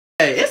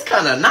Hey, it's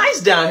kind of nice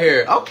down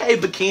here. Okay,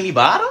 bikini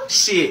bottom.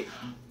 Shit.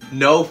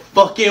 No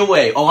fucking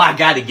way. Oh, I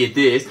gotta get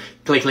this.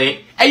 Click,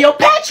 click. Hey, yo,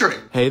 Patrick.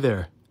 Hey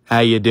there.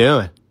 How you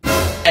doing?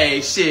 Hey,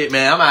 shit,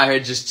 man. I'm out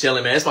here just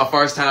chilling, man. It's my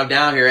first time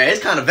down here. Hey,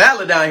 it's kind of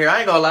valid down here. I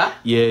ain't gonna lie.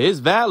 Yeah, it's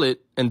valid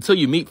until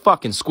you meet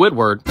fucking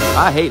Squidward.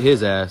 I hate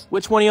his ass.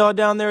 Which one of y'all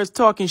down there is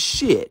talking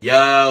shit?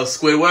 Yo,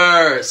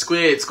 Squidward.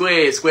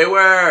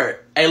 Squidward.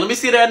 Hey, let me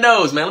see that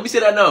nose, man. Let me see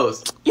that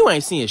nose. You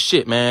ain't seeing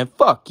shit, man.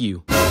 Fuck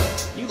you.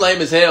 You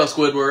lame as hell,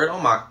 Squidward. Oh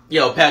my.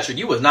 Yo, Patrick,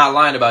 you was not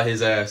lying about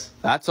his ass.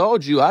 I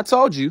told you,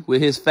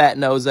 with his fat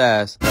nose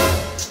ass.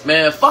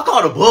 Man, fuck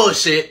all the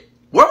bullshit.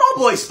 Where my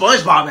boy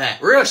Spongebob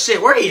at? Real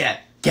shit, where he at?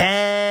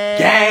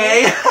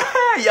 Gang.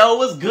 Yo,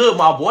 what's good,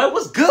 my boy?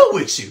 What's good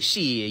with you?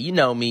 Shit, you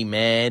know me,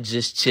 man.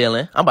 Just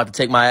chilling. I'm about to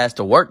take my ass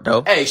to work,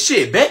 though. Hey,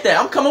 shit, bet that.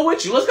 I'm coming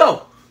with you. Let's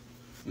go.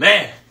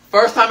 Man,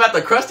 first time at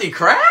the Krusty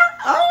Krab?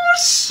 Oh,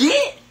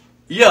 shit.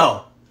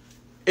 Yo,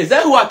 is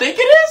that who I think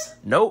it is?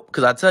 Nope,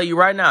 because I tell you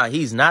right now,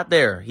 he's not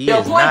there. He yo,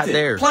 is Plankton, not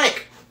there.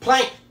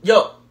 Plank.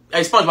 Yo,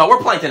 hey, SpongeBob,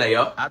 where Plankton at,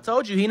 yo? I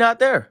told you he not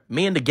there.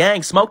 Me and the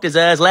gang smoked his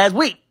ass last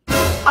week.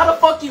 How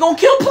the fuck you gonna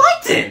kill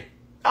Plankton?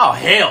 Oh,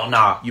 hell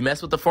nah. You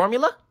mess with the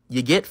formula,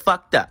 you get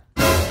fucked up.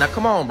 Now,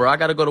 come on, bro. I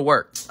gotta go to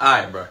work. All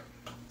right, bro.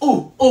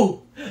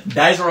 Ooh.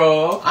 Dice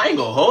roll. I ain't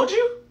gonna hold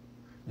you.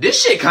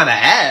 This shit kind of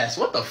ass.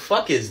 What the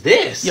fuck is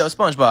this? Yo,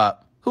 SpongeBob,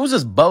 who's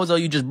this bozo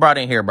you just brought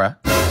in here, bro?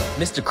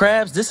 Mr.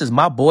 Krabs, this is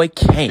my boy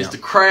Cam. Mr.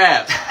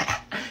 Krabs.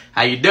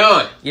 How you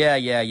doing? Yeah.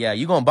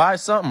 You gonna buy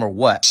something or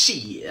what?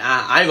 Shit,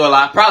 I ain't gonna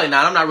lie. Probably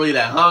not. I'm not really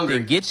that hungry.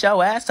 Then get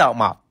your ass out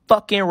my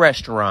fucking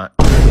restaurant.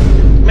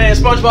 Man,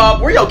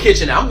 SpongeBob, where your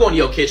kitchen at? I'm going to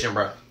your kitchen,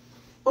 bro.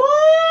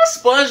 Ooh,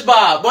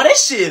 SpongeBob. Boy, that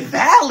shit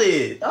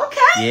valid.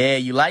 Okay. Yeah,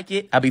 you like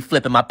it? I be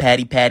flipping my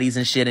patties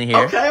and shit in here.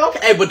 Okay.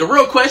 Hey, but the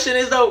real question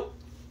is, though,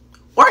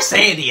 where's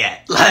Sandy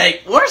at?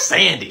 Like, where's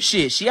Sandy?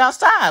 Shit, she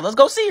outside. Let's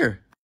go see her.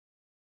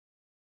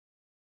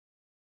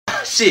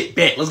 Shit,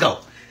 bet. Let's go.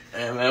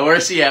 Hey, man,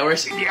 where's she at?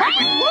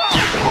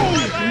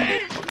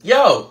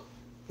 Yo,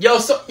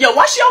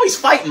 why she always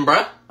fighting,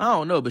 bruh? I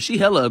don't know, but she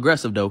hella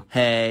aggressive, though.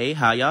 Hey,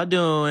 how y'all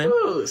doing?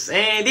 Ooh,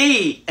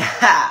 Sandy.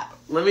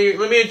 Let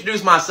me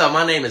introduce myself.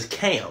 My name is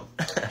Cam.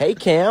 Hey,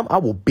 Cam, I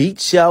will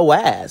beat your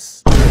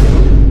ass.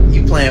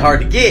 You playing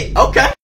hard to get. Okay.